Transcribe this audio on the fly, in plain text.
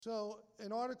So,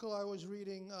 an article I was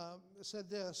reading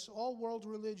said this: all world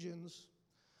religions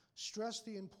stress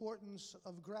the importance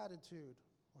of gratitude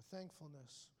or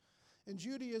thankfulness. In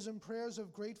Judaism, prayers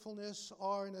of gratefulness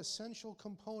are an essential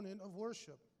component of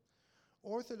worship.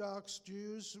 Orthodox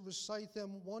Jews recite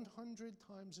them 100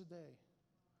 times a day.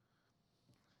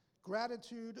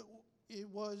 Gratitude, it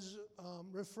was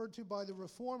referred to by the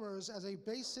Reformers as a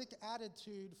basic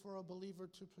attitude for a believer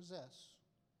to possess.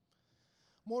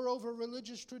 Moreover,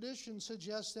 religious tradition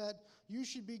suggests that you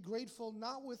should be grateful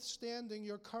notwithstanding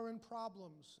your current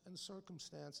problems and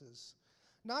circumstances,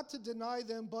 not to deny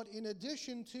them, but in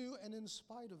addition to and in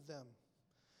spite of them.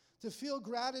 To feel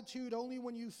gratitude only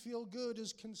when you feel good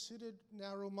is considered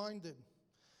narrow-minded.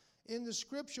 In the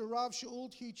scripture, Rav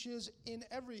Shaul teaches in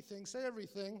everything, say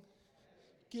everything,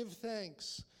 give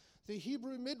thanks. The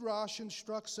Hebrew Midrash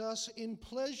instructs us in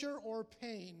pleasure or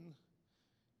pain,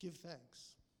 give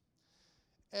thanks.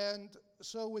 And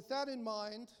so with that in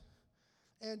mind,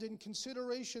 and in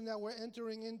consideration that we're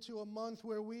entering into a month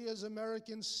where we as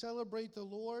Americans celebrate the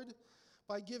Lord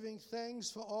by giving thanks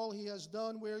for all he has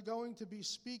done, we're going to be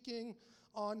speaking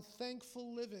on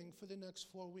thankful living for the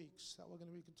next 4 weeks. That we're going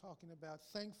to be talking about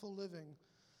thankful living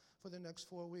for the next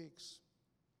 4 weeks.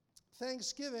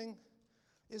 Thanksgiving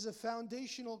is a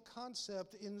foundational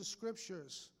concept in the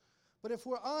scriptures. But if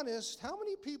we're honest, how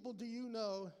many people do you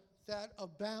know that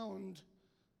abound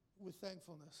with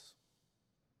thankfulness?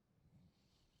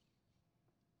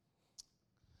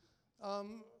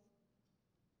 I'm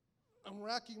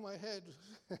racking my head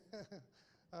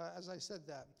as I said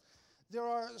that. There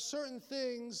are certain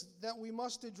things that we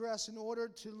must address in order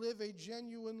to live a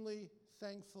genuinely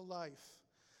thankful life.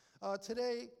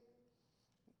 Today,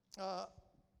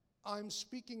 I'm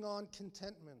speaking on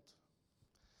contentment,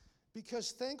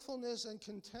 because thankfulness and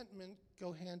contentment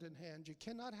go hand in hand. You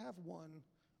cannot have one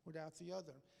without the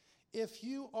other. If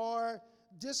you are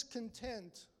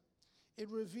discontent, it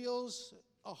reveals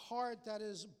a heart that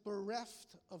is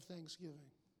bereft of thanksgiving,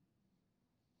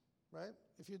 right?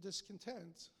 If you're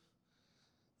discontent,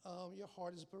 your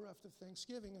heart is bereft of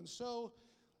thanksgiving. And so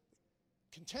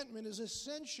contentment is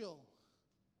essential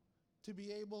to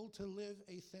be able to live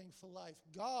a thankful life.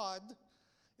 God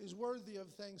is worthy of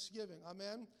thanksgiving.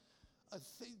 Amen?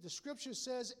 The scripture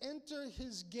says, enter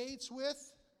his gates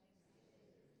with.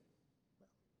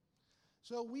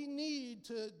 So we need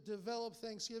to develop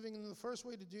thanksgiving, and the first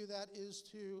way to do that is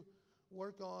to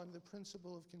work on the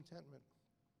principle of contentment.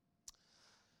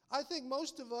 I think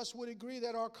most of us would agree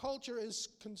that our culture is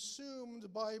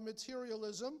consumed by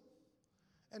materialism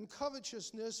and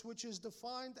covetousness, which is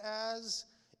defined as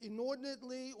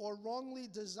inordinately or wrongly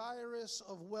desirous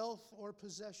of wealth or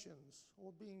possessions,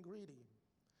 or being greedy.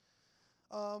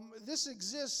 This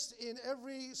exists in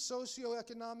every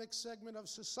socioeconomic segment of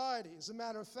society. As a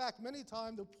matter of fact, many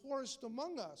times the poorest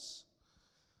among us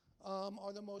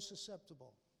are the most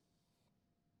susceptible.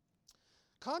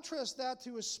 Contrast that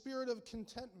to a spirit of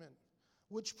contentment,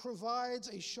 which provides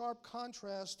a sharp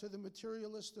contrast to the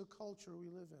materialistic culture we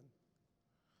live in.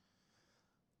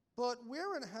 But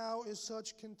where and how is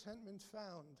such contentment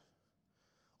found?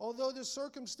 Although the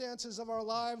circumstances of our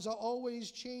lives are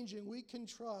always changing, we can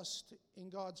trust in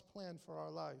God's plan for our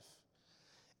life.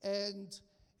 And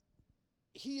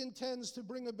he intends to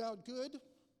bring about good,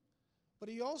 but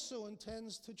he also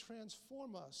intends to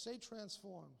transform us. Say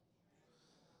transform.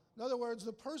 In other words,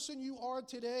 the person you are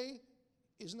today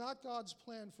is not God's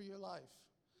plan for your life.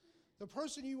 The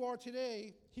person you are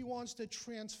today, he wants to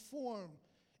transform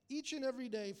each and every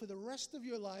day for the rest of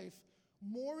your life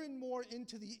more and more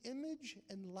into the image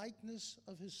and likeness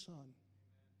of his Son.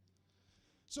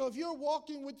 So if you're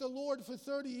walking with the Lord for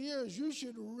 30 years, you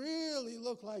should really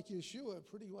look like Yeshua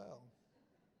pretty well.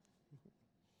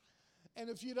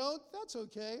 And if you don't, that's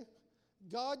okay.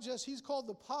 He's called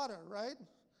the potter, right?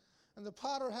 And the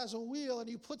potter has a wheel, and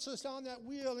he puts us on that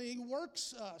wheel, and he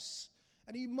works us,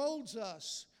 and he molds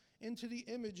us into the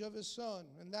image of his Son.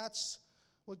 And that's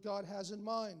what God has in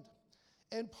mind.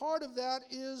 And part of that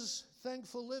is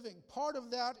thankful living. Part of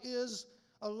that is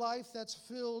a life that's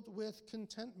filled with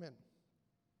contentment.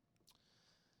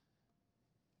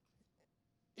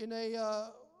 In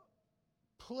a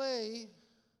play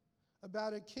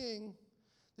about a king,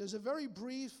 there's a very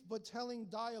brief but telling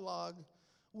dialogue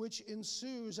which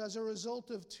ensues as a result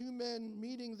of two men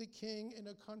meeting the king in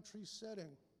a country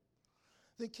setting.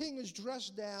 The king is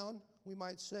dressed down, we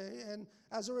might say, and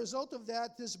as a result of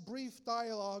that, this brief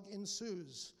dialogue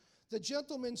ensues. The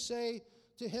gentlemen say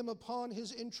to him upon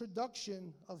his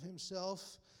introduction of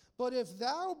himself, "But if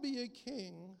thou be a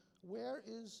king, where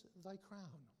is thy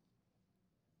crown?"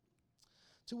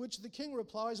 To which the king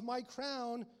replies, "My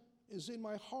crown is in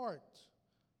my heart,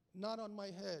 not on my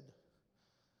head,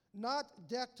 not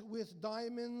decked with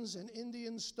diamonds and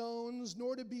Indian stones,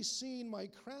 nor to be seen. My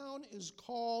crown is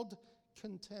called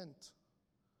content.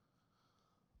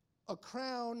 A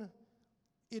crown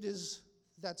it is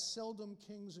that seldom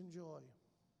kings enjoy.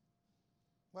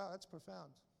 Wow, that's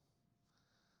profound.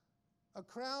 A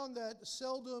crown that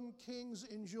seldom kings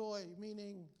enjoy,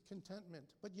 meaning contentment.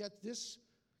 But yet this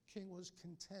king was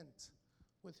content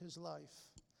with his life.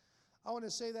 I want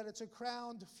to say that it's a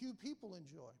crown few people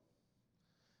enjoy.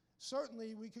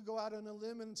 Certainly, we could go out on a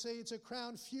limb and say it's a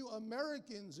crown few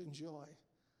Americans enjoy,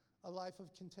 a life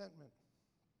of contentment.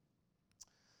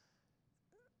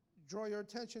 Draw your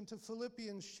attention to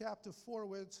Philippians chapter 4,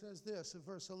 where it says this, in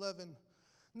verse 11.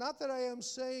 Not that I am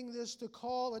saying this to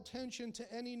call attention to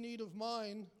any need of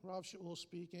mine, Rav Shaul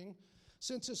speaking,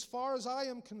 since as far as I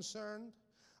am concerned,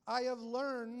 I have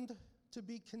learned to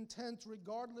be content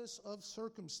regardless of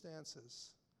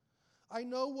circumstances. I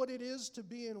know what it is to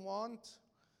be in want,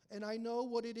 and I know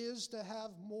what it is to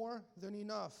have more than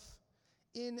enough.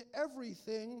 In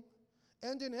everything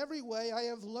and in every way, I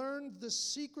have learned the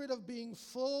secret of being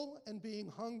full and being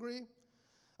hungry,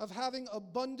 of having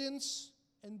abundance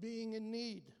and being in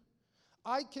need.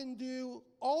 I can do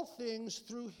all things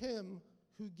through him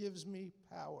who gives me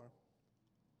power.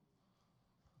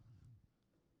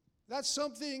 That's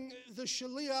something the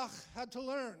Shaliach had to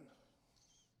learn.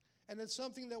 And it's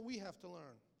something that we have to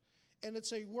learn. And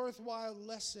it's a worthwhile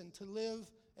lesson to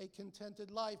live a contented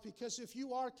life. Because if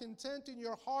you are content in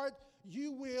your heart,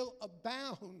 you will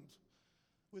abound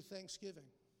with thanksgiving.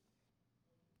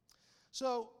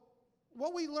 So,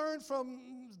 what we learn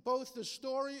from both the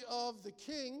story of the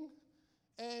king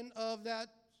and of that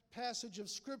passage of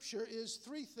Scripture is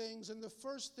three things. And the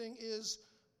first thing is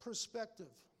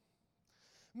perspective.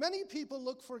 Many people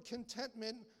look for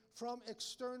contentment from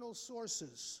external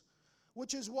sources,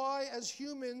 which is why, as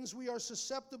humans, we are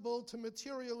susceptible to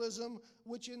materialism,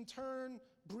 which in turn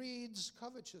breeds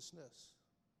covetousness.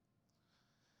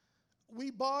 We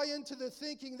buy into the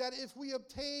thinking that if we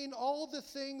obtain all the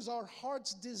things our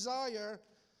hearts desire,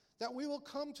 that we will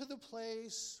come to the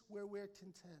place where we're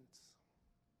content.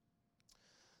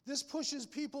 This pushes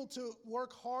people to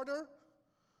work harder,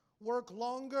 work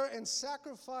longer, and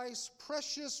sacrifice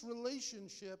precious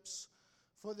relationships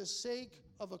for the sake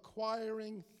of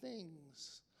acquiring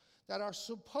things that are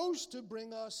supposed to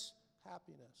bring us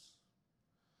happiness.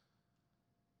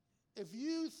 If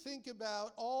you think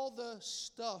about all the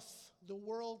stuff the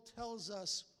world tells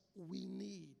us we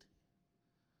need,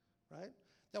 right?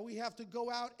 That we have to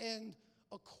go out and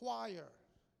acquire.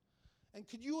 And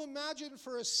could you imagine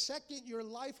for a second your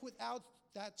life without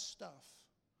that stuff?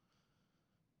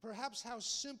 Perhaps how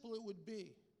simple it would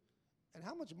be. And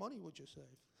how much money would you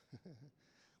save?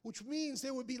 Which means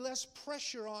there would be less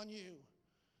pressure on you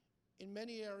in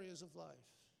many areas of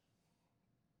life.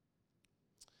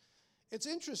 It's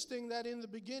interesting that in the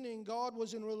beginning, God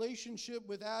was in relationship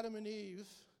with Adam and Eve,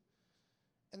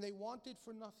 and they wanted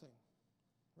for nothing,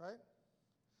 right?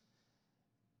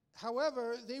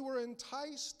 However, they were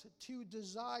enticed to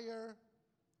desire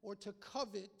or to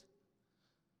covet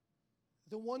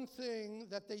the one thing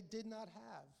that they did not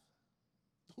have.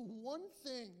 The one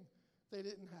thing they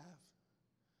didn't have.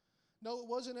 No, it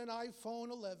wasn't an iPhone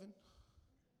 11.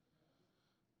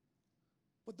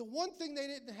 But the one thing they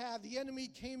didn't have, the enemy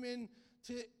came in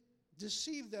to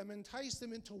deceive them, entice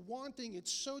them into wanting it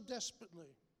so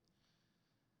desperately.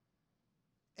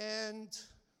 And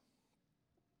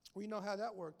we know how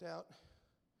that worked out.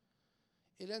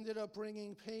 It ended up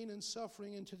bringing pain and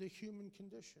suffering into the human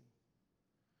condition.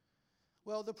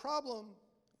 Well, the problem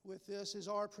with this is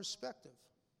our perspective.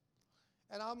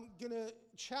 And I'm going to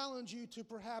challenge you to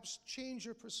perhaps change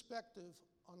your perspective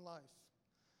on life.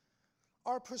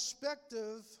 Our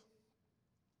perspective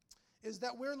is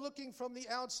that we're looking from the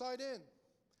outside in.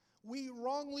 We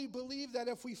wrongly believe that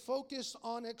if we focus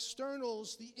on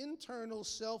externals, the internal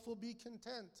self will be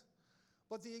content.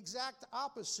 But the exact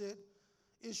opposite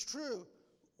is true.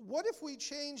 What if we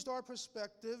changed our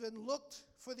perspective and looked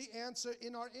for the answer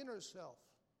in our inner self?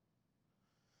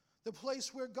 The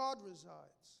place where God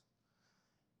resides.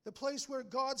 The place where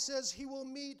God says he will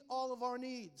meet all of our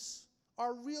needs,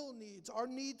 our real needs, our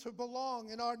need to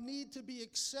belong, and our need to be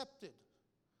accepted,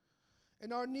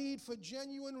 and our need for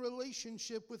genuine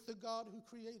relationship with the God who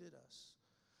created us.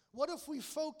 What if we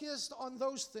focused on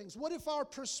those things? What if our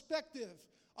perspective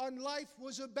on life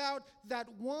was about that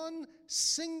one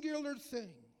singular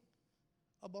thing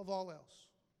above all else?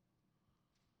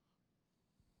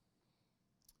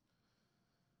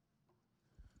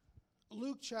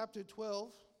 Luke chapter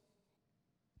 12.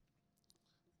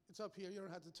 It's up here. You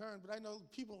don't have to turn. But I know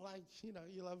people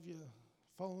you love your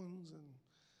phones and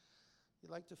you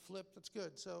like to flip. That's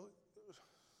good. So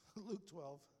Luke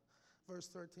 12, verse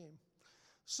 13.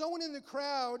 Someone in the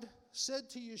crowd said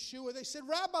to Yeshua, they said,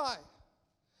 Rabbi,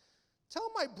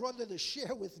 tell my brother to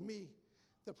share with me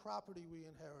the property we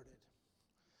inherited.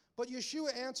 But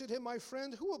Yeshua answered him, my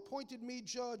friend, who appointed me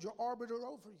judge or arbiter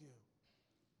over you?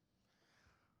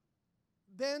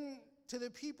 Then to the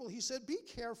people he said, be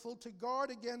careful to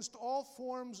guard against all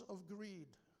forms of greed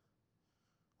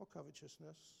or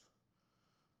covetousness.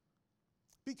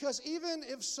 Because even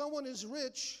if someone is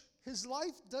rich, his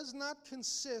life does not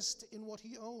consist in what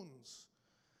he owns.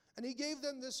 And he gave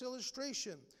them this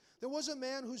illustration. There was a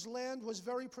man whose land was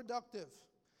very productive.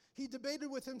 He debated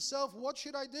with himself, what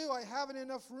should I do? I haven't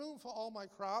enough room for all my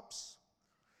crops.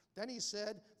 Then he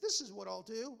said, this is what I'll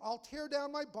do. I'll tear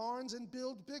down my barns and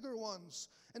build bigger ones,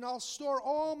 and I'll store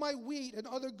all my wheat and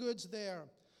other goods there.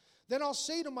 Then I'll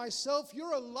say to myself,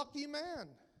 you're a lucky man.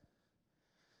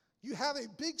 You have a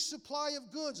big supply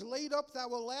of goods laid up that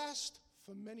will last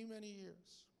for many, many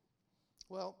years.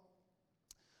 Well,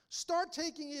 start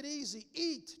taking it easy.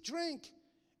 Eat, drink,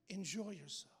 enjoy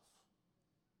yourself.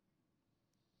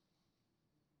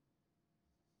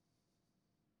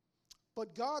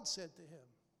 But God said to him,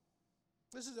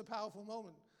 this is a powerful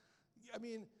moment. I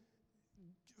mean,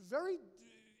 very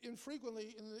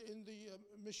infrequently in the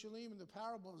Mishalim, in the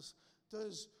parables,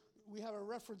 does we have a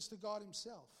reference to God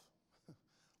himself.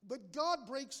 But God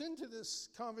breaks into this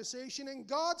conversation, and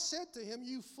God said to him,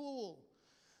 you fool,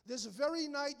 this very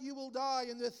night you will die,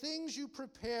 and the things you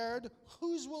prepared,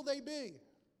 whose will they be?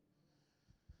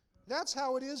 That's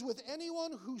how it is with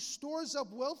anyone who stores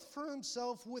up wealth for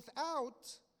himself without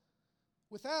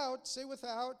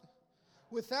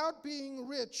being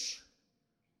rich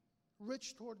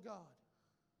toward God.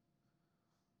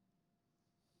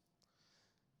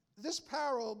 This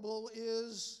parable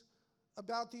is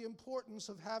about the importance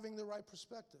of having the right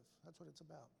perspective. That's what it's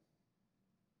about.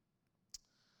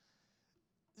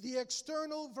 The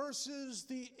external versus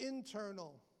the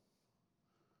internal.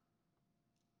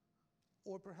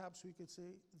 Or perhaps we could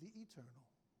say the eternal.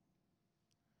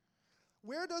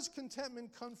 Where does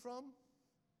contentment come from?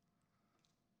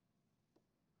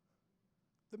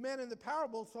 The man in the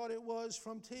parable thought it was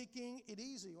from taking it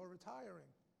easy or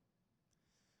retiring,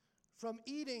 from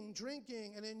eating,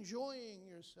 drinking, and enjoying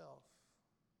yourself.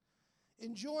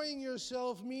 Enjoying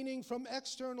yourself meaning from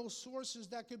external sources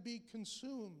that could be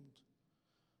consumed.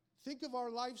 Think of our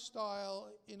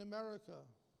lifestyle in America.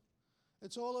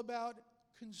 It's all about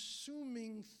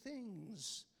consuming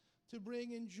things to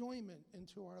bring enjoyment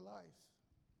into our life.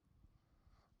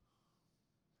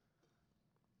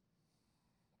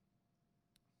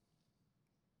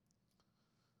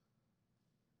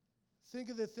 Think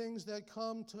of the things that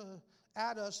come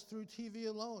at us through TV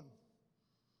alone,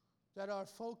 that are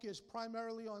focused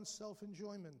primarily on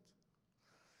self-enjoyment.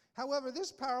 However,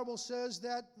 this parable says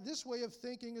that this way of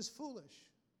thinking is foolish.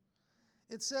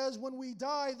 It says when we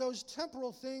die, those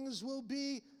temporal things will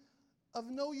be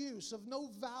of no use, of no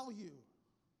value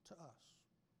to us.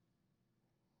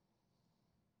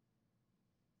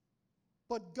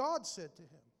 But God said to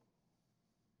him,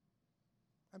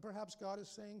 and perhaps God is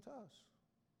saying to us,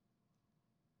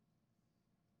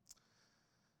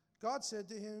 God said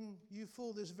to him, you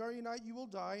fool, this very night you will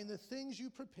die, and the things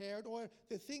you prepared, or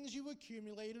the things you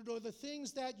accumulated, or the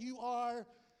things that you are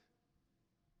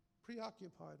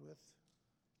preoccupied with,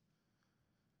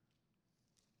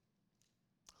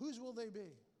 whose will they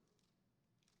be?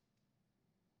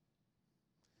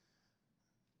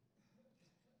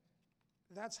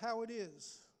 That's how it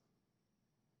is.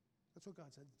 That's what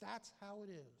God said. That's how it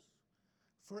is.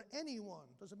 For anyone,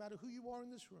 doesn't matter who you are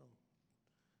in this room.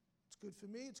 It's good for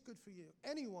me, it's good for you.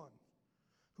 Anyone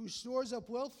who stores up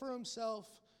wealth for himself,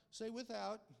 say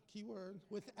without, keyword,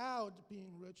 without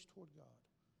being rich toward God.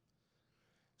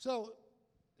 So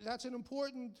that's an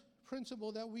important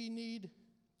principle that we need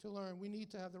to learn. We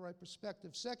need to have the right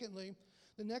perspective. Secondly,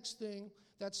 the next thing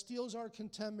that steals our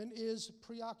contentment is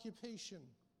preoccupation.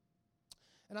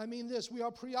 And I mean this, we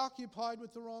are preoccupied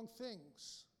with the wrong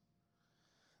things.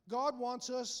 God wants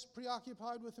us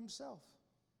preoccupied with himself.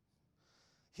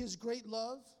 His great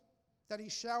love that he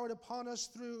showered upon us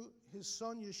through his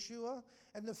son Yeshua,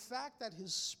 and the fact that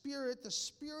his Spirit, the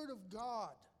Spirit of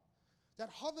God, that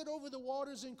hovered over the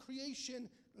waters in creation,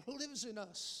 lives in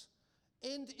us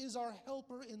and is our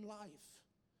helper in life.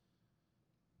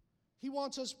 He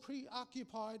wants us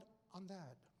preoccupied on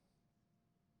that.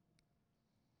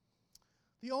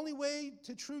 The only way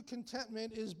to true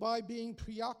contentment is by being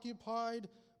preoccupied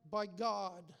by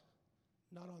God,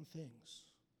 not on things.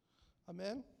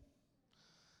 Amen?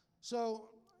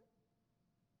 So,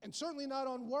 and certainly not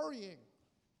on worrying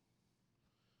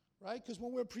right? Because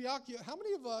when we're preoccupied, how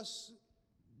many of us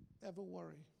ever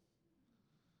worry?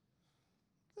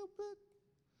 A little bit.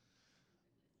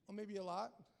 Or maybe a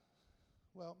lot.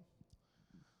 Well,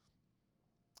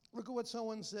 look at what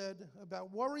someone said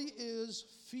about worry is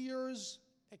fear's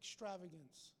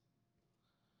extravagance.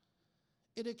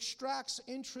 It extracts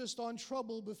interest on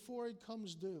trouble before it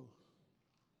comes due.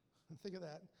 Think of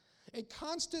that. It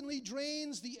constantly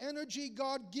drains the energy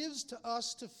God gives to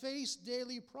us to face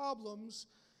daily problems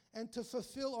and to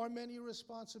fulfill our many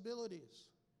responsibilities.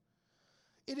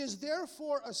 It is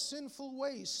therefore a sinful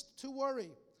waste to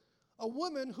worry. A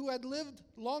woman who had lived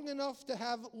long enough to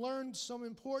have learned some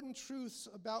important truths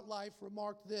about life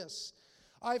remarked this: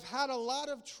 "I've had a lot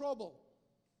of trouble,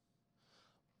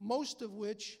 most of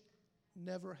which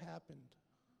never happened."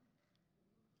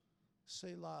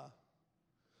 Selah.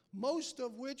 Most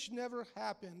of which never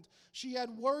happened. She had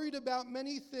worried about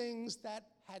many things that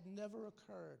had never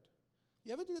occurred.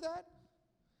 You ever do that?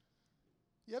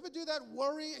 You ever do that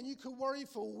worry, and you could worry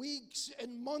for weeks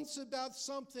and months about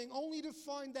something only to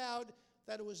find out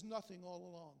that it was nothing all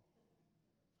along?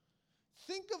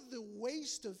 Think of the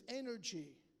waste of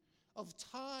energy, of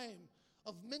time,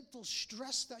 of mental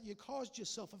stress that you caused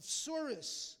yourself, of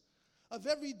psoris, of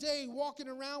every day walking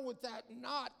around with that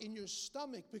knot in your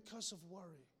stomach because of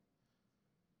worry.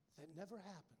 That never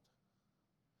happened.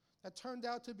 That turned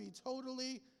out to be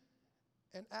totally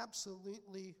and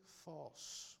absolutely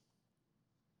false.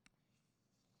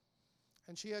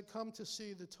 And she had come to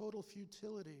see the total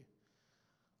futility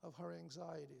of her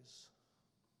anxieties.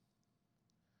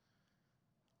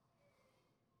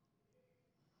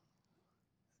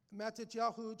 Matthew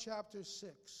chapter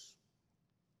 6.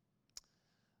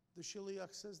 The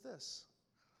Shaliach says this: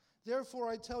 "Therefore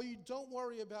I tell you, don't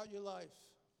worry about your life."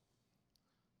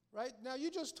 Right? Now you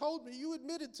just told me, you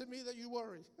admitted to me that you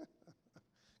worry.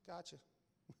 Gotcha.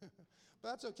 But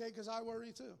that's okay, because I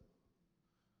worry too.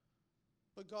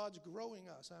 But God's growing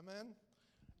us, amen?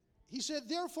 He said,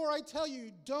 "Therefore I tell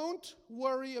you, don't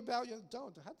worry about your..."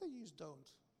 Don't. How'd they use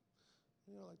don't?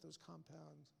 You know, like those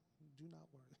compounds. Do not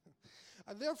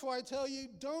worry. "Therefore I tell you,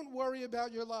 don't worry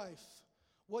about your life,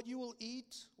 what you will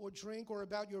eat or drink, or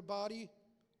about your body,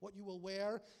 what you will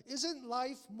wear. Isn't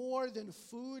life more than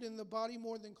food, and the body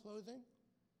more than clothing?"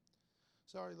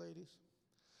 Sorry, ladies.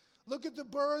 "Look at the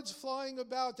birds flying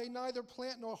about. They neither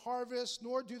plant nor harvest,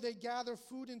 nor do they gather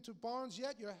food into barns,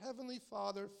 yet your heavenly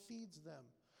Father feeds them.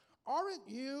 Aren't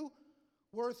you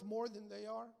worth more than they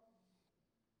are?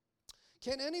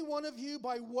 Can any one of you,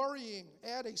 by worrying,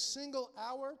 add a single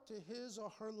hour to his or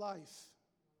her life?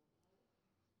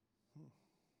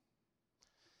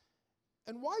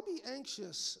 And why be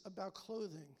anxious about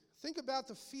clothing? Think about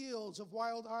the fields of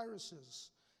wild irises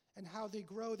and how they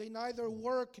grow. They neither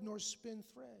work nor spin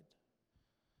thread."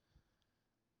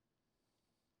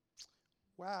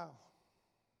 Wow.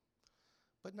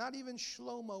 But not even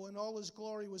Shlomo in all his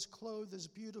glory was clothed as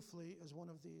beautifully as one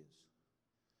of these.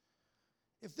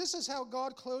 If this is how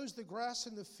God clothes the grass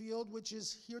in the field, which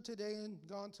is here today and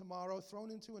gone tomorrow, thrown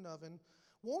into an oven,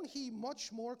 won't he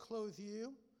much more clothe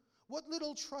you? What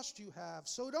little trust you have.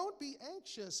 So don't be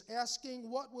anxious, asking,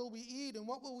 what will we eat and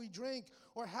what will we drink,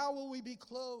 or how will we be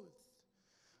clothed?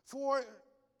 For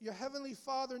your heavenly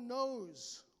Father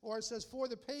knows, or it says, for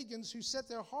the pagans who set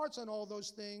their hearts on all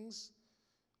those things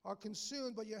are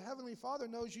consumed, but your heavenly Father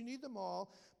knows you need them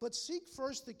all. But seek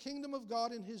first the kingdom of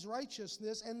God and his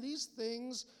righteousness, and these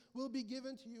things will be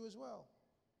given to you as well.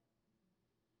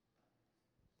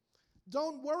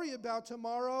 Don't worry about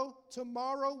tomorrow.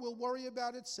 Tomorrow will worry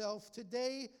about itself.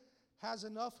 Today has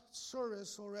enough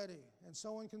service already. And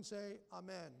someone can say,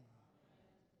 Amen.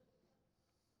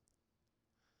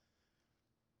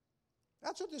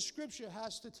 That's what the scripture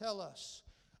has to tell us.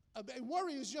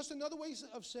 Worry is just another way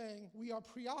of saying we are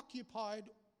preoccupied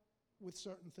with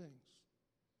certain things.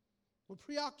 We're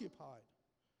preoccupied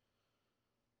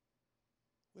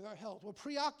with our health. We're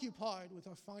preoccupied with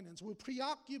our finance. We're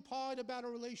preoccupied about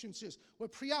our relationships. We're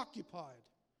preoccupied.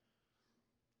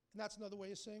 And that's another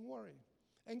way of saying worry.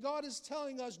 And God is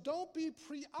telling us, don't be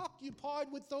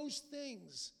preoccupied with those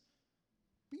things.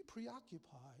 Be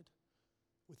preoccupied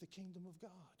with the kingdom of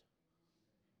God.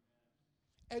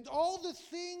 And all the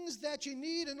things that you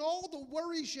need and all the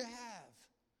worries you have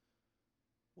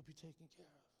will be taken care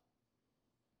of.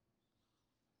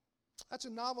 That's a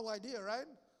novel idea, right?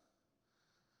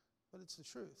 But it's the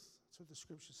truth. That's what the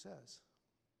scripture says.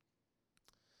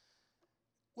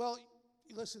 Well,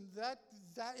 listen, that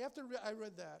after I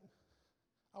read that,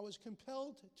 I was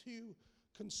compelled to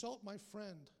consult my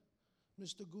friend,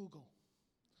 Mr. Google,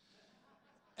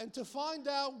 and to find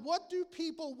out, what do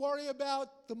people worry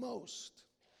about the most?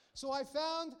 So I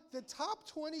found the top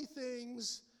 20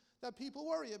 things that people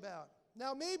worry about.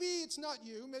 Now, maybe it's not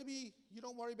you. Maybe you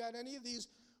don't worry about any of these.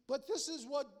 But this is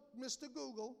what Mr.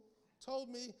 Google told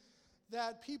me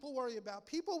that people worry about.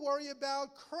 People worry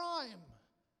about crime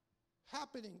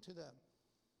happening to them.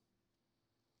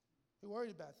 They're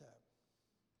worried about that.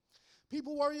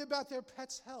 People worry about their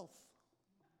pet's health.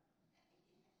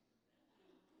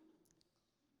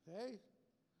 Okay?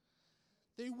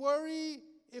 They worry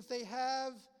if they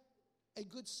have a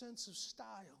good sense of style.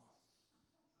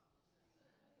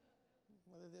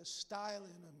 Whether they're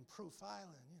styling and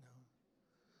profiling, you know.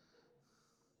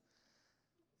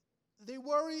 They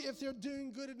worry if they're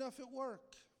doing good enough at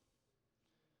work.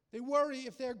 They worry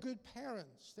if they're good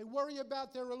parents. They worry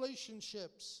about their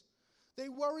relationships. They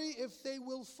worry if they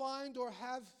will find or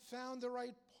have found the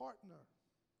right partner.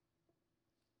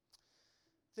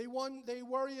 They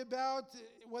worry about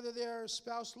whether their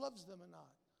spouse loves them or not.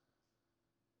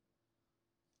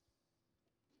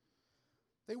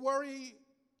 They worry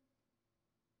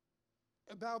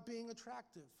about being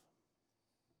attractive.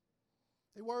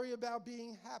 They worry about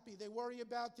being happy. They worry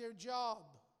about their job.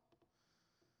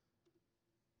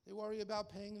 They worry about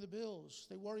paying the bills.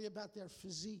 They worry about their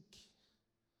physique.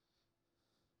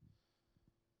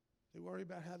 They worry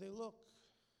about how they look.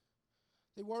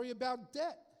 They worry about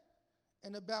debt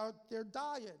and about their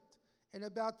diet and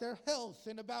about their health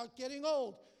and about getting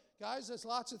old. Guys, there's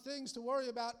lots of things to worry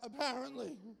about,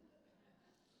 apparently.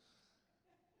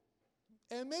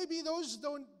 And maybe those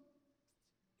don't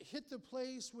hit the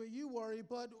place where you worry,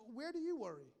 but where do you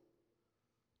worry?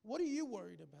 What are you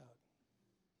worried about?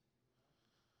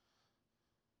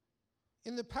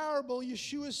 In the parable,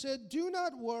 Yeshua said, "Do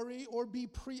not worry or be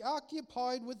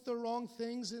preoccupied with the wrong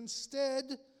things.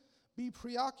 Instead, be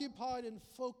preoccupied and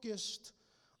focused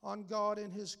on God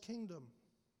and His kingdom."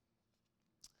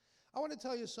 I want to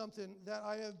tell you something that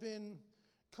I have been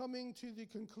coming to the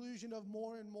conclusion of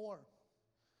more and more.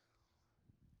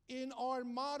 In our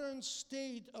modern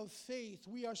state of faith,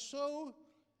 we are so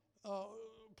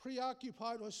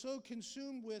preoccupied or so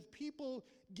consumed with people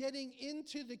getting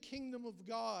into the kingdom of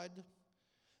God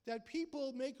that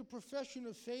people make a profession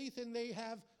of faith and they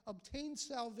have obtained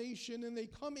salvation and they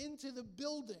come into the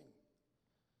building.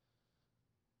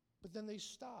 But then they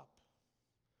stop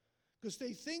because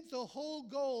they think the whole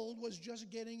goal was just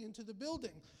getting into the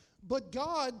building. But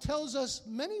God tells us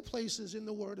many places in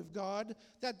the Word of God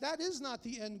that that is not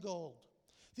the end goal.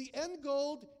 The end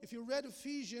goal, if you read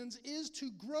Ephesians, is to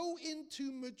grow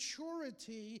into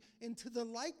maturity, into the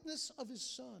likeness of His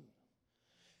Son.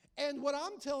 And what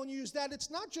I'm telling you is that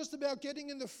it's not just about getting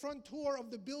in the front door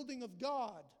of the building of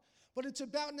God, but it's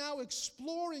about now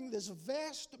exploring this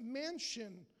vast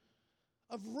mansion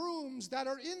of rooms that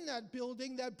are in that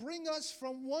building that bring us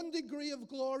from one degree of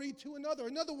glory to another.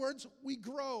 In other words, we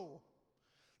grow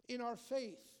in our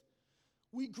faith.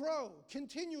 We grow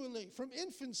continually from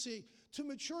infancy to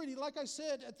maturity. Like I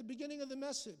said at the beginning of the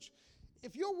message,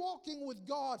 if you're walking with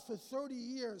God for 30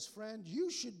 years, friend,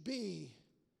 you should be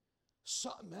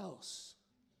something else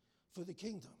for the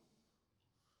kingdom.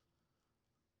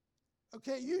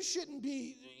 Okay, you shouldn't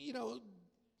be,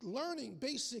 learning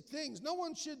basic things. No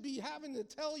one should be having to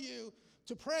tell you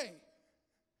to pray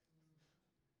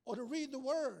or to read the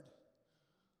Word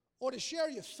or to share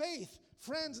your faith.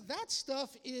 Friends, that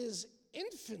stuff is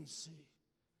infancy.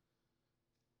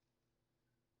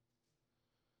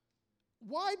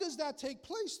 Why does that take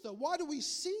place, though? Why do we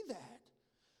see that?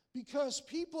 Because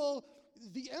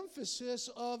the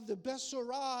emphasis of the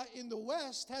Besorah in the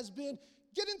West has been,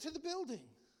 get into the building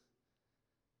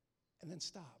and then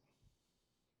stop.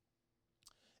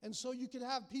 And so you could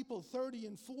have people 30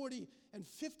 and 40 and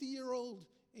 50-year-old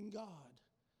in God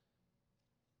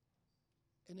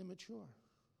and immature.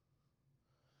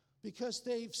 Because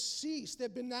they've ceased,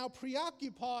 they've been now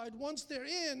preoccupied once they're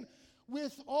in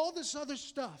with all this other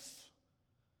stuff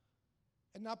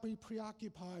and not be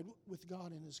preoccupied with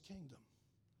God and His kingdom.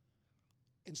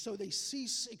 And so they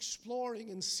cease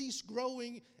exploring and cease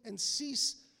growing and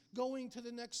cease going to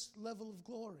the next level of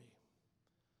glory.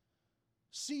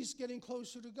 Cease getting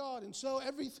closer to God. And so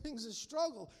everything's a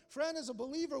struggle. Friend, as a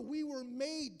believer, we were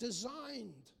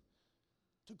designed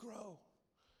to grow.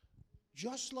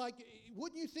 Just like,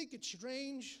 wouldn't you think it's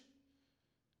strange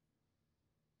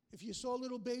if you saw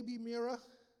little baby Mira?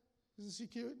 Isn't she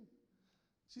cute?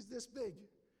 She's this big.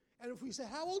 And if we say,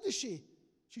 how old is she?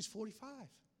 She's 45.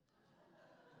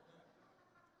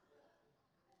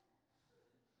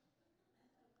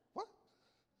 What?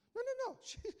 No.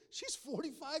 She's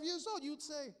 45 years old. You'd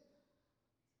say,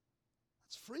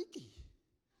 that's freaky.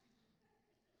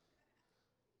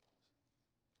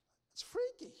 It's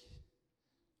freaky,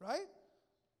 right?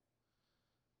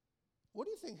 What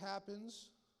do you think happens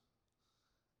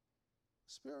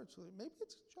spiritually? Maybe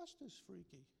it's just as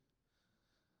freaky.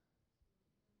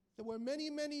 That we're many,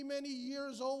 many, many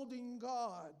years old in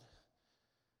God,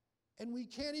 and we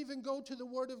can't even go to the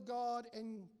Word of God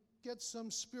and get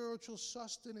some spiritual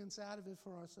sustenance out of it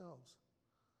for ourselves.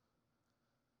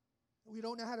 We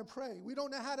don't know how to pray. We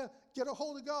don't know how to get a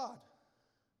hold of God.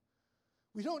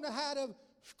 We don't know how to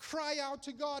cry out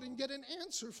to God and get an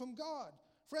answer from God.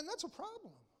 Friend, that's a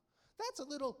problem. That's a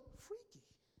little freaky.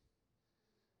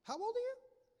 How old are you?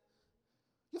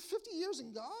 You're 50 years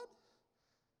in God,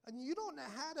 and you don't know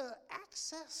how to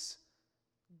access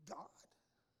God?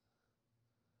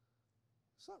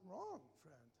 Something wrong,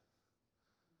 friend.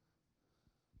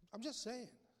 I'm just saying.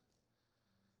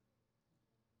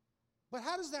 But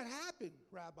how does that happen,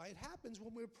 Rabbi? It happens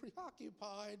when we're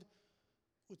preoccupied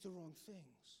with the wrong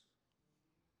things.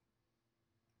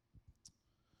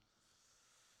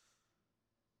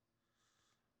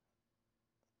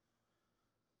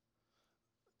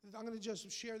 I'm going to just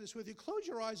share this with you. Close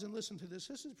your eyes and listen to this.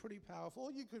 This is pretty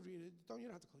powerful. You could read it. You don't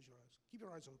have to close your eyes. Keep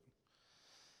your eyes open.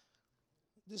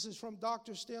 This is from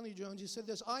Dr. Stanley Jones. He said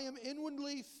this: I am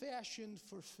inwardly fashioned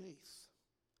for faith,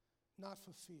 not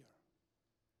for fear.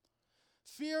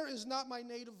 Fear is not my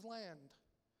native land.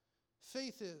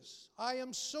 Faith is. I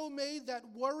am so made that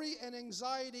worry and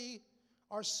anxiety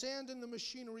are sand in the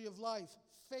machinery of life.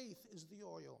 Faith is the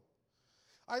oil.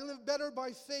 I live better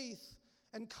by faith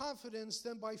and confidence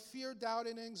than by fear, doubt,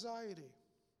 and anxiety.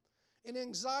 In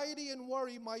anxiety and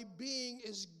worry, my being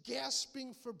is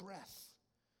gasping for breath.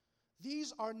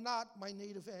 These are not my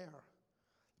native air.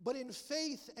 But in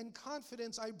faith and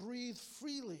confidence, I breathe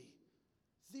freely.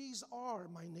 These are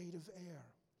my native air.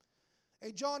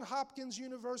 A Johns Hopkins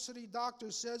University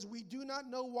doctor says, we do not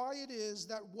know why it is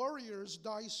that warriors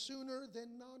die sooner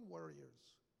than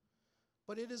non-warriors,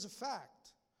 but it is a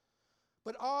fact.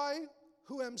 But I,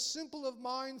 who am simple of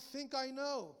mind, think I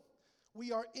know.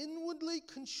 We are inwardly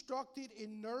constructed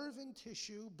in nerve and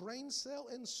tissue, brain cell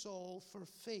and soul for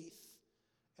faith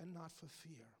and not for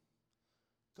fear.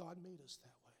 God made us that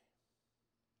way.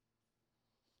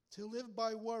 To live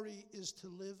by worry is to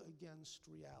live against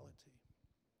reality.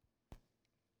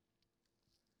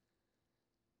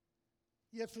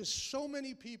 Yet for so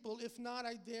many people, if not,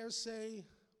 I dare say,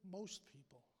 most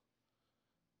people,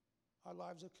 our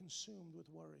lives are consumed with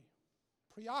worry,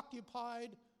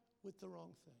 preoccupied with the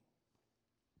wrong thing.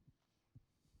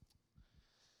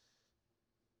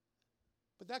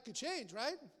 But that could change,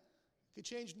 right? It could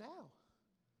change now.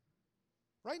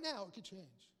 Right now, it could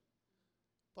change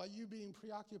by you being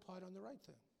preoccupied on the right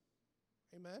thing.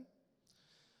 Amen?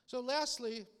 So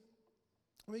lastly,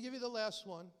 let me give you the last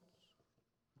one.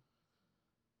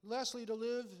 Lastly, to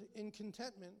live in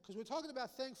contentment, because we're talking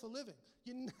about thankful living.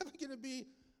 You're never going to be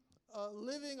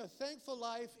living a thankful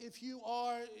life if you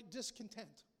are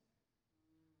discontent.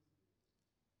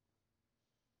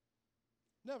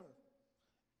 Never.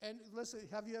 And listen,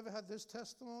 have you ever had this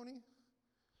testimony?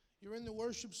 You're in the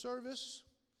worship service,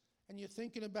 and you're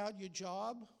thinking about your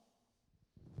job.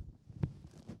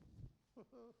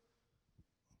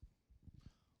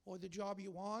 Or the job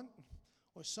you want,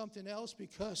 or something else,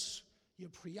 because you're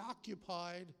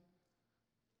preoccupied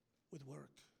with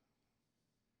work.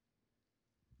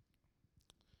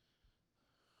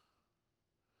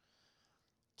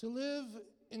 To live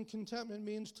in contentment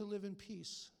means to live in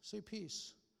peace. Say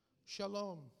peace.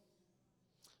 Shalom.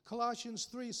 Colossians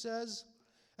 3 says,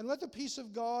 and let the peace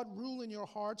of God rule in your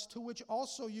hearts, to which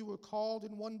also you were called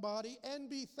in one body, and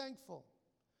be thankful.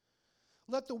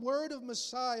 Let the word of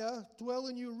Messiah dwell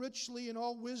in you richly in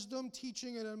all wisdom,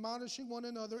 teaching and admonishing one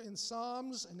another in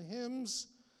psalms and hymns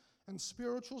and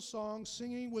spiritual songs,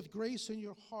 singing with grace in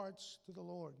your hearts to the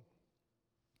Lord.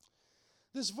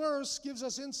 This verse gives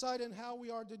us insight in how we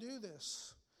are to do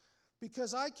this.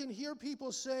 Because I can hear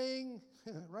people saying,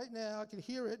 right now, I can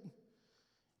hear it,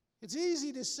 it's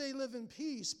easy to say live in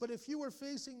peace, but if you were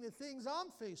facing the things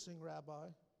I'm facing, Rabbi,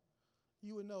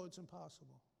 you would know it's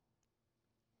impossible.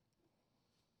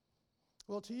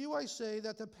 Well, to you I say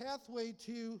that the pathway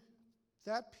to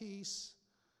that peace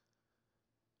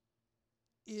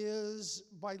is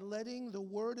by letting the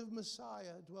word of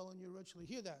Messiah dwell in you richly.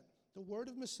 Hear that. The word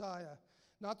of Messiah.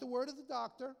 Not the word of the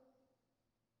doctor.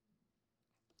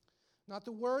 Not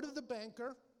the word of the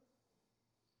banker.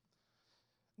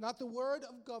 Not the word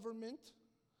of government.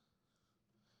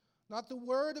 Not the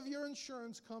word of your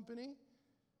insurance company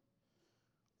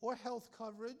or health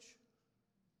coverage.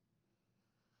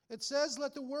 It says,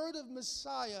 let the word of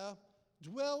Messiah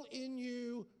dwell in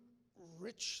you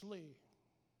richly.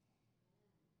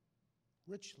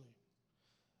 Richly.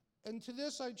 And to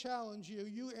this I challenge you.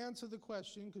 You answer the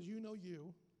question, because you know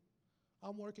you.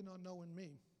 I'm working on knowing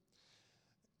me.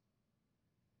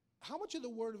 How much of the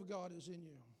Word of God is in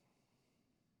you?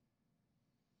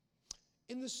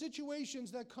 In the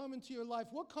situations that come into your life,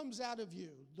 what comes out of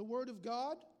you? The Word of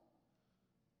God?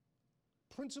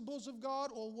 Principles of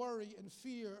God, or worry and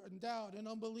fear and doubt and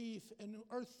unbelief and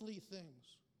earthly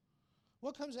things?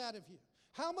 What comes out of you?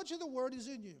 How much of the Word is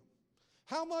in you?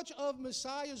 How much of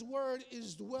Messiah's Word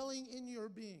is dwelling in your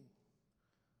being?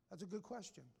 That's a good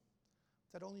question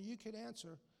that only you could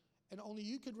answer and only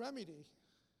you could remedy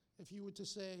if you were to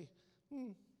say,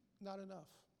 not enough.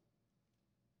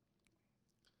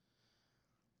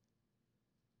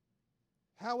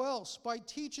 How else? By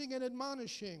teaching and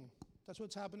admonishing. That's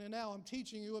what's happening now. I'm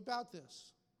teaching you about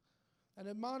this and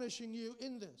admonishing you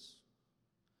in this.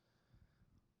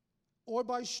 Or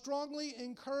by strongly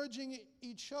encouraging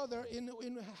each other in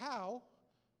how?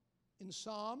 In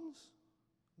Psalms.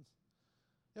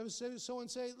 You ever say to someone,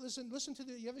 listen to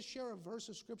you ever share a verse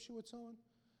of Scripture with someone?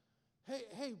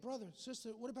 Hey, brother, sister,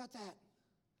 what about that?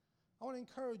 I want to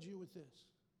encourage you with this.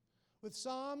 With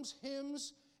psalms,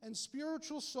 hymns, and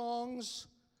spiritual songs,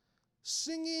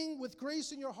 singing with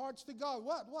grace in your hearts to God.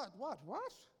 What?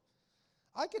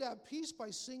 I could have peace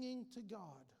by singing to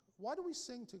God. Why do we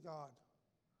sing to God?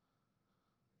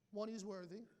 One, He's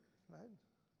worthy, right?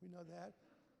 We know that,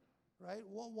 right?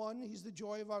 One, He's the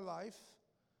joy of our life.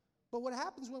 But what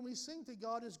happens when we sing to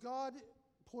God is God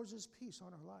pours His peace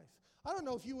on our life. I don't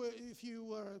know if you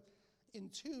were in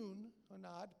tune or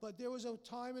not, but there was a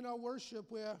time in our worship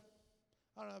where,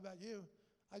 I don't know about you,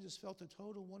 I just felt a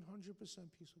total 100%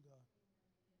 peace of God.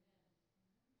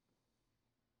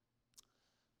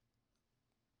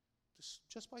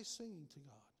 Just by singing to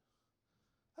God.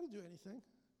 I didn't do anything.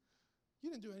 You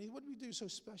didn't do anything. What did we do so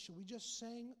special? We just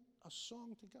sang a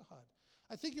song to God.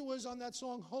 I think it was on that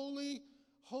song, Holy,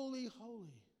 Holy,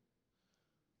 Holy.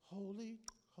 Holy,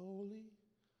 holy,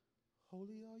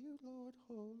 holy are you, Lord.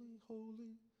 Holy,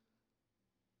 holy,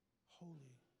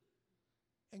 holy.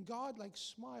 And God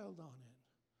smiled on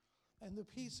it. And the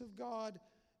peace of God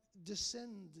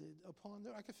descended upon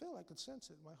them. I could feel it. I could sense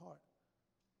it in my heart.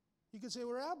 You could say,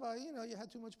 well, Rabbi, you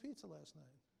had too much pizza last night.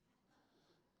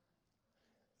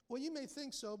 Well, you may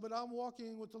think so, but I'm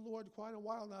walking with the Lord quite a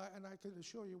while now, and I can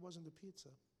assure you it wasn't the pizza.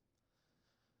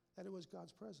 That it was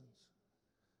God's presence.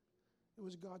 It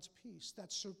was God's peace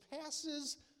that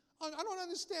surpasses, I don't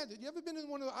understand it. You ever been in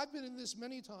I've been in this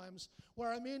many times,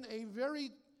 where I'm in a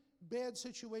very bad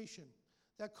situation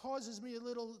that causes me a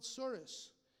little sorrow.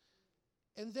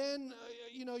 And then,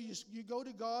 you go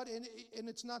to God, and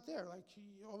it's not there.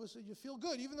 All of a sudden, you feel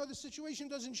good. Even though the situation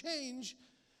doesn't change,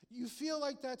 you feel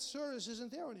like that service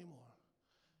isn't there anymore.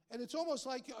 And it's almost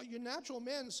like your natural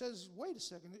man says, wait a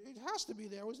second, it has to be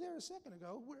there. It was there a second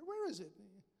ago. Where is it?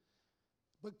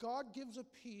 But God gives a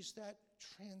peace that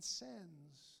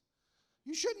transcends.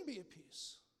 You shouldn't be at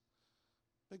peace,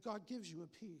 but God gives you a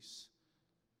peace.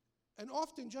 And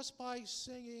often just by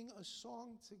singing a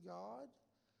song to God,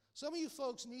 some of you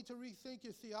folks need to rethink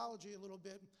your theology a little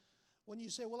bit when you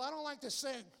say, well, I don't like to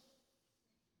sing.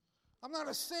 I'm not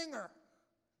a singer.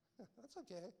 That's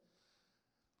okay.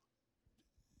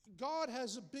 God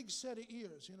has a big set of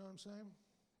ears, you know what I'm saying?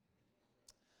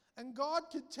 And God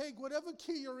could take whatever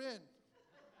key you're in,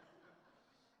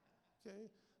 okay,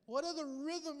 whatever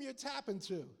rhythm you're tapping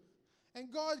to,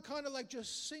 and God kind of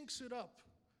just syncs it up,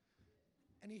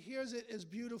 and He hears it as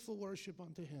beautiful worship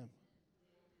unto Him.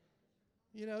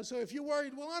 So if you're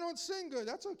worried, well, I don't sing good,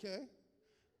 that's okay.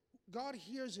 God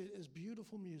hears it as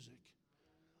beautiful music.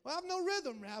 Well, I have no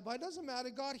rhythm, Rabbi. It doesn't matter.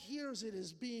 God hears it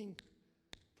as being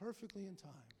perfectly in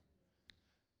time.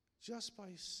 Just by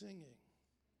singing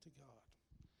to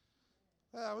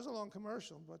God. That was a long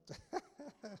commercial, but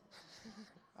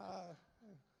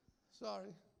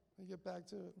sorry. Let me get back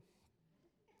to it.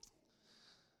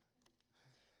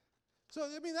 So,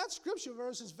 that scripture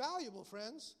verse is valuable,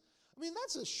 friends.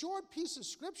 That's a short piece of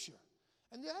scripture.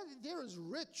 And there is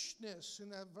richness in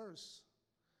that verse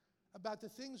about the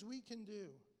things we can do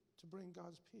to bring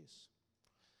God's peace.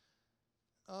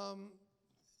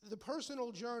 The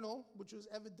personal journal, which was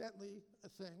evidently a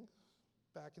thing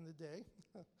back in the day,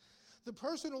 the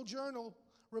personal journal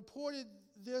reported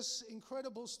this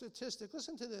incredible statistic.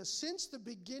 Listen to this. Since the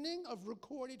beginning of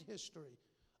recorded history,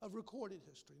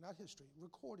 not history,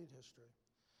 recorded history,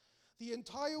 the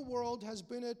entire world has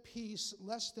been at peace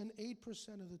less than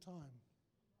 8% of the time.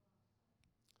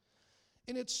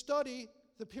 In its study,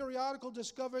 the periodical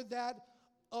discovered that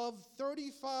of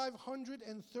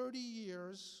 3,530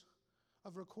 years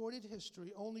of recorded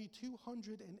history, only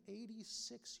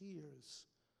 286 years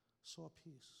saw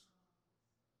peace.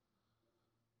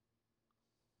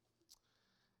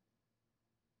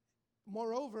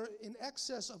 Moreover, in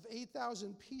excess of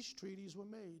 8,000 peace treaties were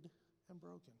made and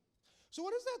broken. So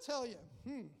what does that tell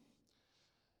you?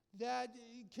 That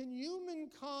can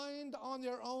humankind on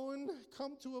their own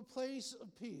come to a place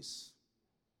of peace?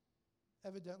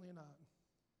 Evidently not.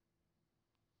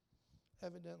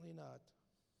 Evidently not.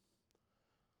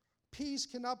 Peace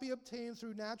cannot be obtained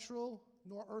through natural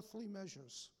nor earthly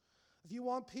measures. If you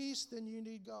want peace, then you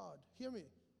need God. Hear me.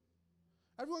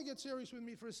 Everyone get serious with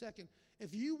me for a second.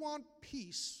 If you want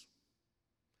peace,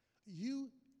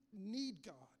 you need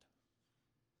God.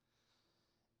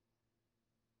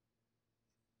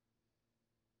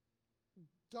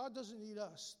 God doesn't need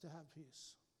us to have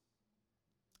peace.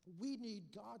 We need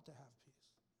God to have peace.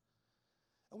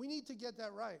 And we need to get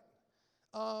that right.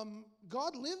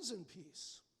 God lives in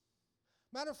peace.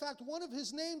 Matter of fact, one of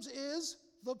his names is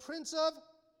the Prince of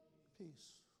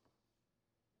Peace.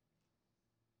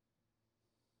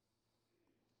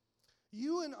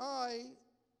 You and I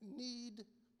need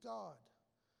God.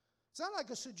 It's not like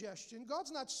a suggestion.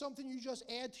 God's not something you just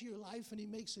add to your life and he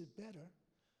makes it better.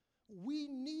 We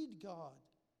need God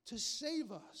to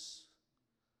save us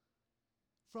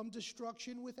from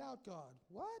destruction without God.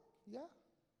 What? Yeah.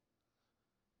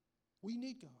 We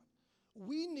need God.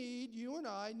 You and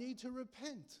I need to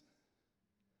repent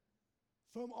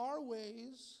from our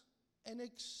ways and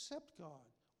accept God.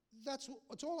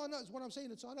 It's all on us. What I'm saying,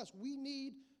 it's on us. We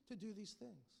need to do these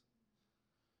things.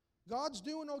 God's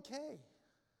doing okay.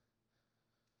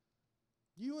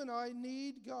 You and I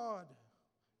need God.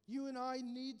 You and I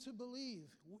need to believe.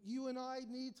 You and I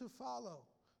need to follow.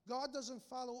 God doesn't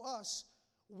follow us.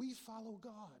 We follow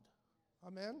God.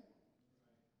 Amen?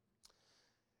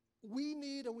 We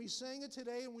need, and we sang it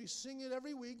today, and we sing it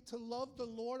every week, to love the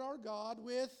Lord our God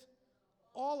with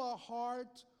all our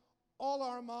heart, all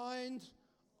our mind,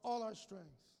 all our strength.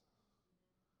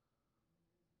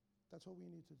 That's what we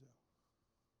need to do.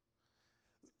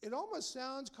 It almost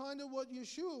sounds kind of what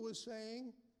Yeshua was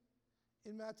saying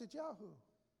in Mattatyahu.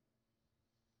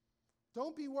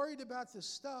 Don't be worried about the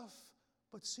stuff,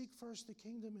 but seek first the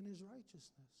kingdom and his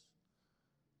righteousness.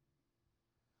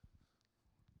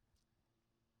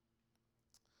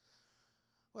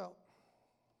 Well,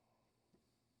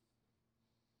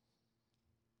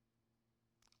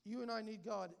 you and I need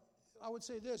God. I would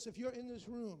say this, if you're in this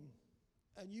room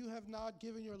and you have not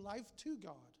given your life to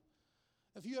God,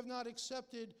 if you have not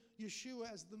accepted Yeshua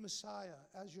as the Messiah,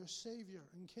 as your Savior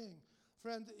and King,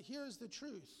 friend, here's the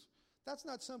truth. That's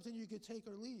not something you could take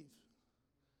or leave.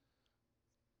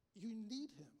 You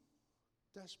need him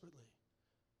desperately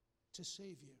to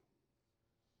save you.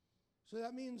 So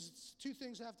that means two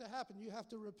things have to happen. You have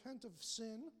to repent of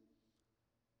sin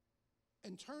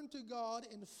and turn to God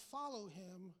and follow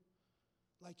him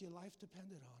like your life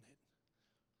depended on it.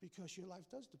 Because your life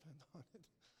does depend on it,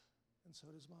 and so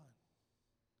does mine.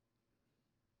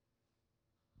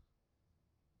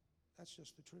 That's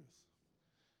just the truth.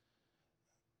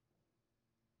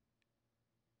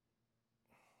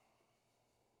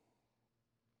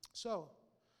 So,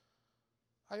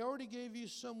 I already gave you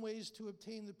some ways to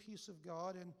obtain the peace of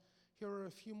God, and here are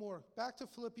a few more. Back to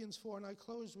Philippians 4, and I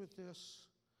close with this.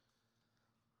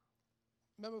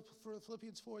 Remember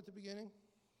Philippians 4 at the beginning?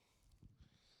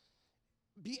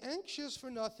 Be anxious for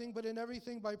nothing, but in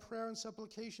everything by prayer and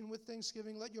supplication with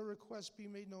thanksgiving, let your requests be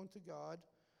made known to God.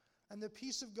 And the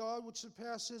peace of God, which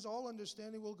surpasses all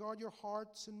understanding, will guard your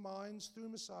hearts and minds through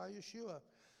Messiah Yeshua.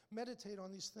 Meditate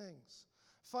on these things.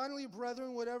 Finally,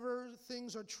 brethren, whatever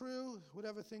things are true,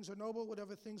 whatever things are noble,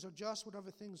 whatever things are just, whatever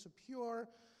things are pure,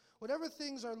 whatever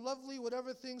things are lovely,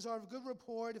 whatever things are of good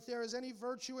report, if there is any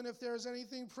virtue and if there is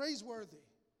anything praiseworthy,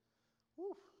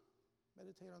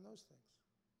 meditate on those things.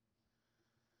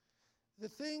 The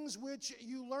things which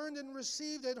you learned and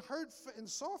received and heard and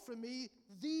saw from me,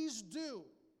 these do.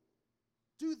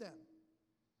 Do them.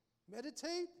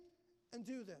 Meditate and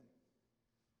do them.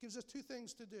 Gives us two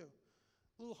things to do.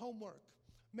 A little homework.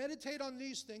 Meditate on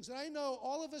these things. And I know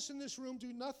all of us in this room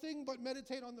do nothing but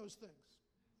meditate on those things.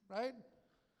 Right?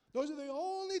 Those are the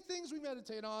only things we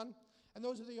meditate on, and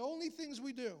those are the only things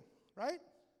we do. Right?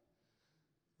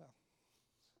 Well,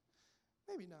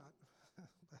 maybe not.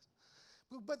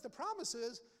 But the promise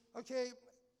is, okay,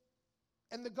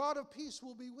 and the God of peace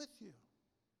will be with you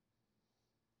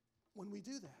when we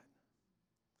do that.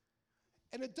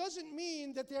 And it doesn't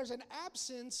mean that there's an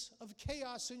absence of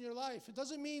chaos in your life. It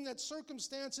doesn't mean that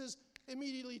circumstances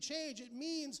immediately change. It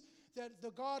means that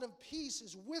the God of peace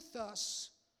is with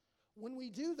us when we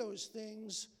do those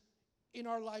things in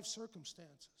our life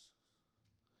circumstances.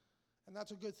 And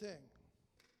that's a good thing.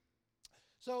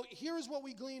 So here's what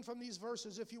we glean from these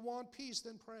verses. If you want peace,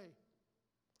 then pray.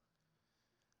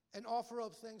 and offer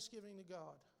up thanksgiving to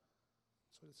God.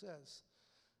 That's what it says.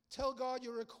 Tell God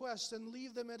your requests and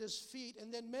leave them at his feet,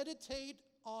 and then meditate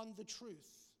on the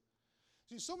truth.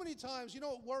 See, so many times, you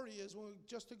know what worry is,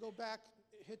 just to go back,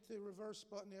 hit the reverse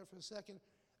button there for a second,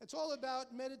 it's all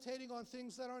about meditating on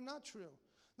things that are not true.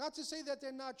 Not to say that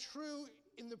they're not true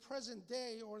in the present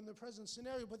day or in the present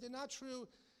scenario, but they're not true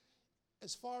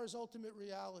as far as ultimate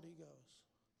reality goes.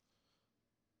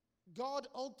 God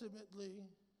ultimately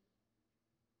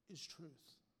is truth.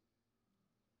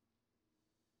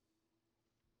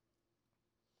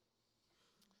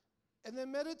 And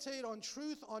then meditate on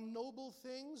truth, on noble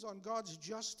things, on God's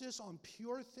justice, on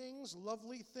pure things,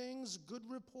 lovely things, good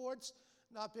reports,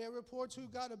 not bad reports. Who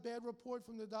got a bad report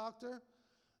from the doctor?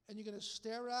 And you're going to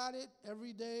stare at it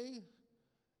every day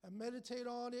and meditate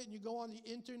on it, and you go on the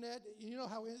internet. You know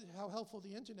how helpful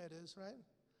the internet is, right?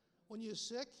 When you're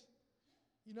sick,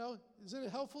 isn't it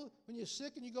helpful? When you're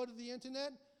sick and you go to the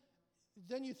internet,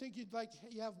 then you think you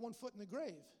have one foot in the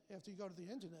grave after you go to the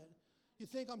internet. You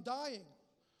think, I'm dying.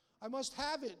 I must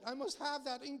have it. I must have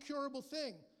that incurable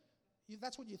thing.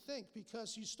 That's what you think,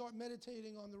 because you start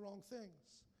meditating on the wrong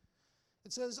things.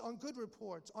 It says on good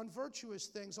reports, on virtuous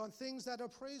things, on things that are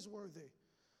praiseworthy.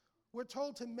 We're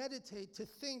told to meditate, to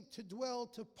think, to dwell,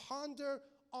 to ponder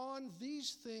on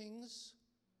these things,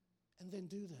 and then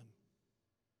do them.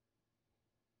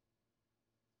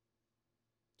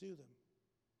 Do them.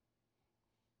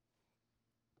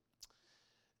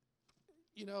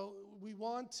 We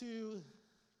want to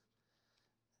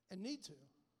and need to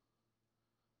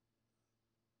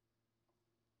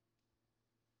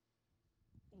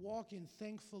walk in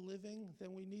thankful living,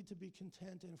 then we need to be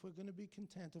content. And if we're going to be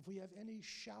content, if we have any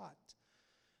shot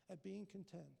at being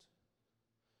content,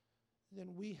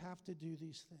 then we have to do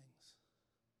these things.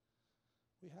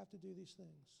 We have to do these things.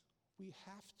 We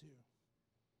have to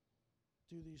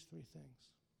do these three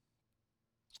things.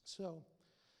 So,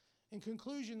 in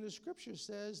conclusion, the scripture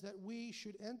says that we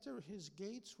should enter his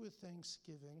gates with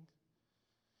thanksgiving.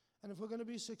 And if we're going to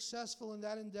be successful in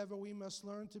that endeavor, we must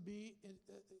learn to be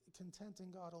content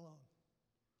in God alone.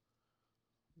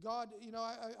 God,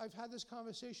 I've had this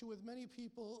conversation with many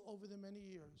people over the many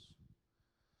years.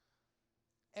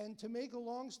 And to make a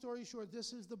long story short,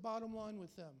 this is the bottom line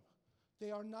with them.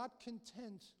 They are not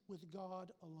content with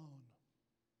God alone.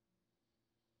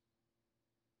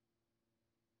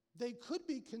 They could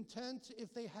be content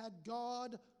if they had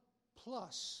God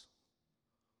plus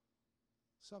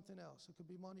something else. It could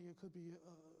be money, it could be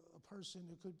a person,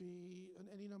 it could be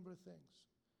any number of things.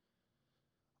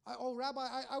 Rabbi,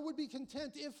 I would be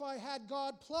content if I had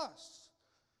God plus.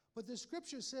 But the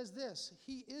scripture says this: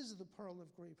 he is the pearl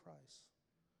of great price.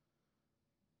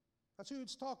 That's who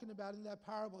it's talking about in that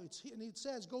parable. And it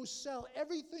says, go sell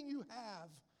everything you have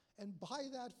and buy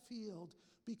that field,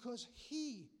 because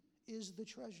he is the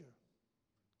treasure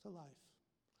to life.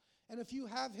 And if you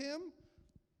have him,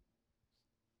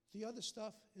 the other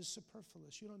stuff is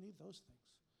superfluous. You don't need those things.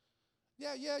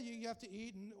 Yeah, you have to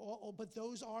eat, but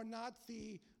those are not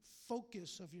the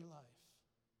focus of your life.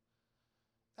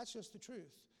 That's just the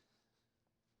truth.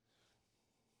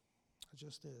 It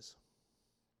just is.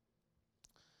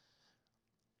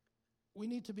 We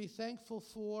need to be thankful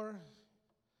for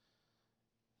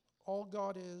all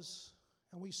God is,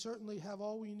 and we certainly have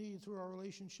all we need through our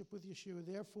relationship with Yeshua.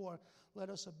 Therefore, let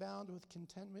us abound with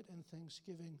contentment and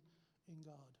thanksgiving in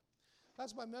God.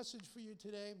 That's my message for you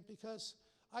today, because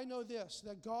I know this,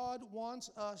 that God wants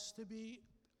us to be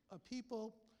a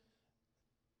people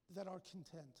that are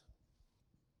content.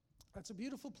 That's a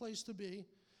beautiful place to be.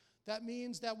 That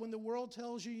means that when the world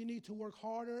tells you need to work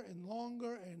harder and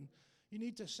longer and you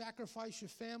need to sacrifice your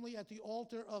family at the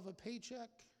altar of a paycheck,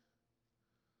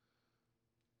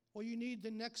 or you need the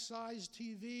next size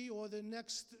TV or the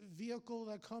next vehicle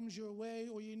that comes your way,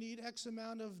 or you need X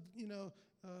amount of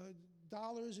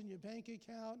dollars in your bank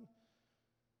account,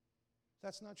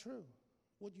 that's not true.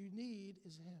 What you need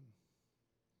is him.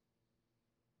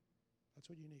 That's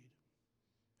what you need.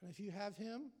 And if you have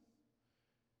him,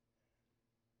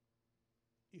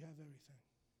 you have everything.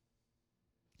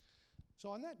 So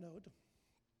on that note,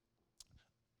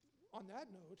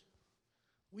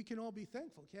 we can all be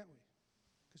thankful, can't we?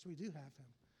 Because we do have him.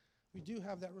 We do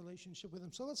have that relationship with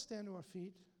him. So let's stand to our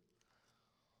feet.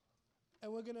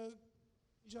 And we're going to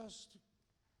just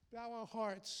bow our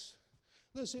hearts.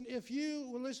 Listen, if you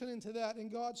were listening to that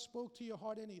and God spoke to your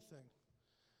heart anything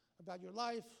about your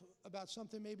life, about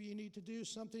something maybe you need to do,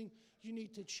 something you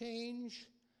need to change,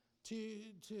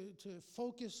 to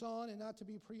focus on and not to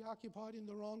be preoccupied in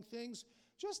the wrong things,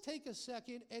 just take a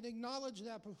second and acknowledge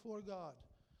that before God.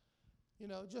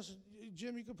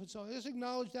 Jim, you could put something. Just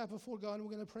acknowledge that before God, and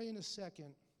we're going to pray in a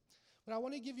second. But I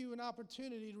want to give you an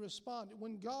opportunity to respond.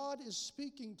 When God is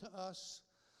speaking to us,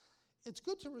 it's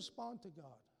good to respond to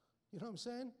God. You know what I'm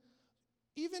saying?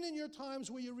 Even in your times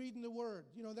where you're reading the Word,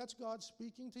 that's God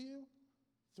speaking to you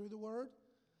through the Word.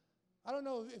 I don't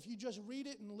know if you just read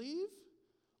it and leave,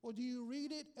 or do you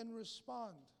read it and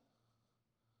respond?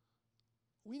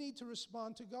 We need to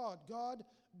respond to God. God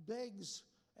begs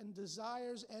and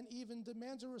desires and even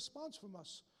demands a response from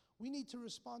us. We need to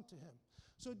respond to Him.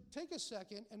 So take a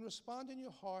second and respond in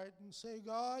your heart and say,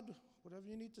 God, whatever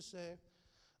you need to say,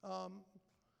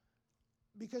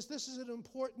 because this is an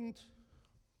important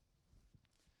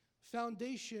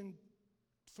foundation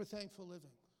for thankful living,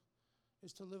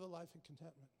 is to live a life in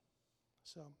contentment.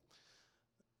 So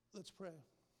let's pray.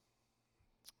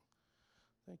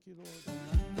 Thank you, Lord.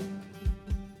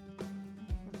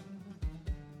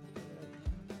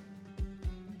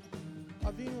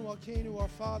 Avinu Malkeinu, our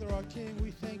Father, our King,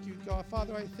 we thank you, God.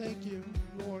 Father, I thank you,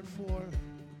 Lord,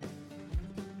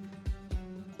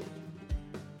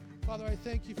 Father, I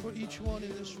thank you for each one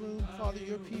in this room. Father,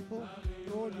 your people,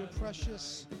 Lord, your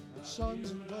precious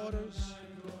sons and daughters.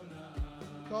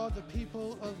 God, the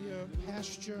people of your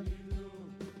pasture.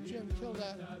 Jim, kill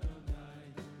that.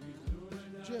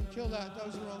 Jim, kill that. That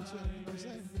was the wrong tune. You know what I'm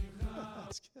saying?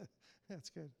 That's good. That's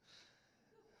good.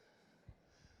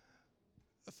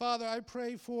 Father, I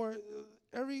pray for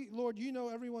Lord, you know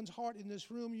everyone's heart in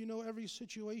this room. You know every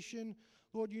situation.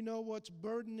 Lord, you know what's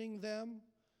burdening them,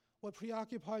 what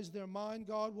preoccupies their mind,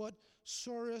 God, what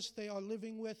sorrows they are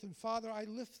living with. And Father, I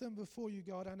lift them before you,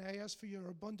 God, and I ask for your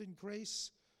abundant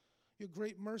grace, your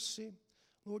great mercy,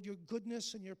 Lord, your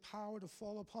goodness and your power to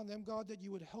fall upon them, God, that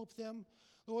you would help them.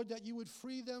 Lord, that you would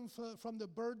free them from the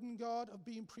burden, God, of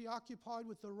being preoccupied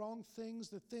with the wrong things,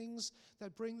 the things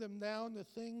that bring them down, the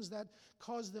things that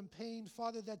cause them pain.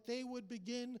 Father, that they would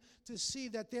begin to see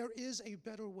that there is a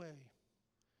better way.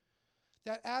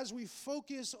 That as we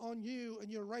focus on you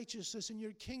and your righteousness and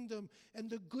your kingdom and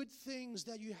the good things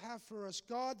that you have for us,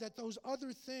 God, that those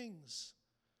other things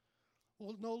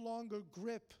will no longer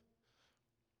grip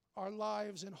our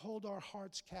lives and hold our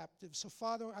hearts captive. So,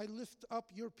 Father, I lift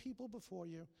up your people before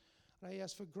you, and I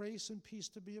ask for grace and peace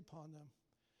to be upon them.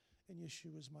 In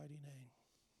Yeshua's mighty name.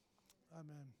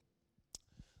 Amen.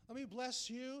 Let me bless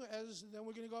you, then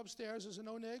we're going to go upstairs. There's an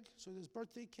oneg, so there's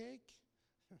birthday cake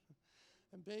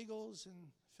and bagels and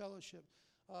fellowship.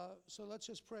 So let's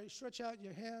just pray. Stretch out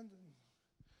your hand.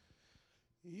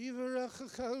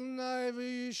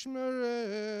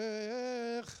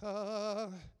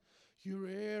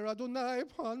 Yireh Adonai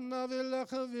panav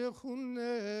elecha v'chunecha.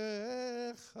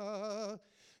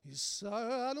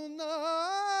 Yisar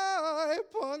Adonai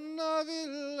panav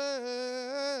elecha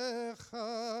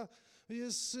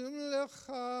v'yisim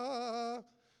lecha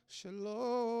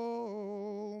shalom.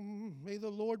 May the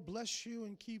Lord bless you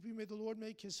and keep you. May the Lord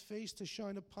make his face to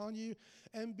shine upon you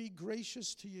and be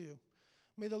gracious to you.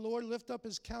 May the Lord lift up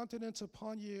his countenance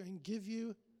upon you and give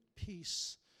you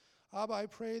peace. Abba, I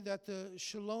pray that the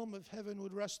shalom of heaven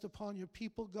would rest upon your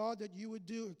people, God, that you would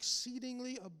do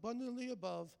exceedingly abundantly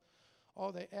above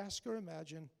all they ask or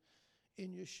imagine.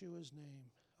 In Yeshua's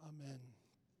name, amen.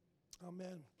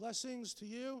 Amen. Blessings to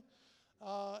you.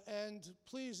 And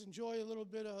please enjoy a little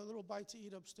bite to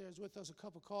eat upstairs with us, a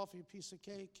cup of coffee, a piece of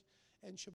cake, and Shabbat.